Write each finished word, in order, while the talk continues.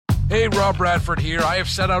Hey, Rob Bradford here. I have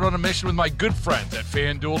set out on a mission with my good friends at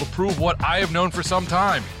FanDuel to prove what I have known for some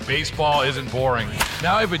time. Baseball isn't boring.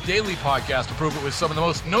 Now I have a daily podcast to prove it with some of the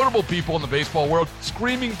most notable people in the baseball world,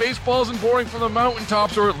 screaming baseball isn't boring from the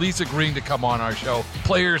mountaintops, or at least agreeing to come on our show.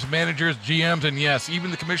 Players, managers, GMs, and yes, even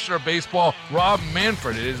the commissioner of baseball, Rob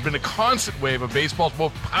Manfred. It has been a constant wave of baseball's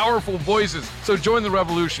most powerful voices. So join the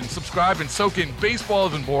revolution. Subscribe and soak in Baseball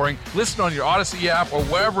Isn't Boring. Listen on your Odyssey app or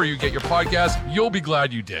wherever you get your podcasts. You'll be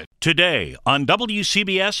glad you did. Today on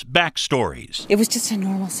WCBS Backstories. It was just a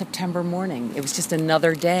normal September morning. It was just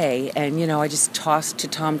another day. And, I just tossed to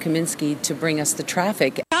Tom Kaminsky to bring us the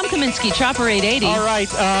traffic. Tom Kaminsky, Chopper 880. All right,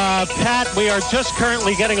 Pat, we are just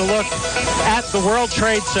currently getting a look at the World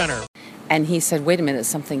Trade Center. And he said, wait a minute,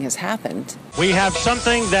 something has happened. We have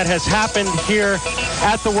something that has happened here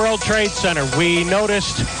at the World Trade Center. We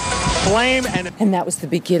noticed flame And that was the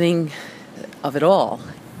beginning of it all.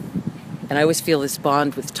 And I always feel this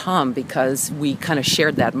bond with Tom because we kind of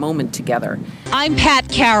shared that moment together. I'm Pat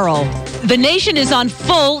Carroll. The nation is on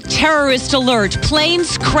full terrorist alert.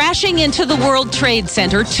 Planes crashing into the World Trade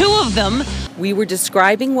Center, 2 of them. We were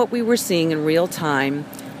describing what we were seeing in real time.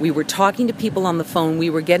 We were talking to people on the phone. We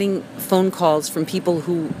were getting phone calls from people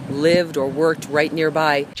who lived or worked right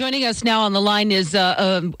nearby. Joining us now on the line is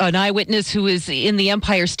an eyewitness who is in the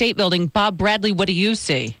Empire State Building. Bob Bradley, what do you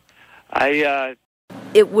see?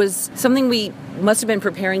 It was something we must have been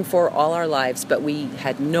preparing for all our lives, but we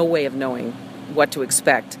had no way of knowing what to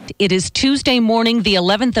expect. It is Tuesday morning, the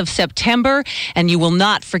 11th of September, and you will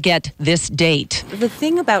not forget this date. The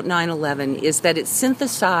thing about 9/11 is that it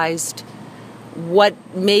synthesized what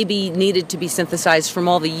maybe needed to be synthesized from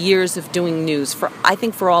all the years of doing news. I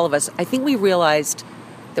think for all of us, I think we realized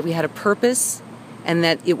that we had a purpose and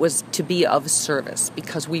that it was to be of service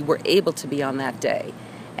because we were able to be on that day.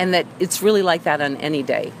 And that it's really like that on any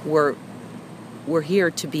day. We're here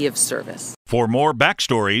to be of service. For more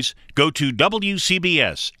backstories, go to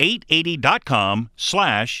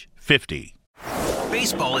WCBS880.com/50.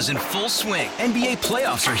 Baseball is in full swing. NBA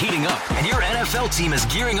playoffs are heating up, and your NFL team is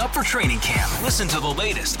gearing up for training camp. Listen to the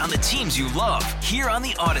latest on the teams you love here on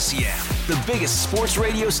the Odyssey app. The biggest sports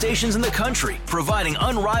radio stations in the country, providing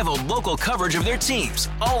unrivaled local coverage of their teams,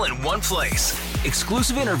 all in one place.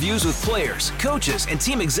 Exclusive interviews with players, coaches, and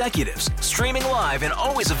team executives, streaming live and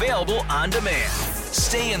always available on demand.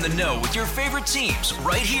 Stay in the know with your favorite teams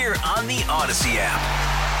right here on the Odyssey app.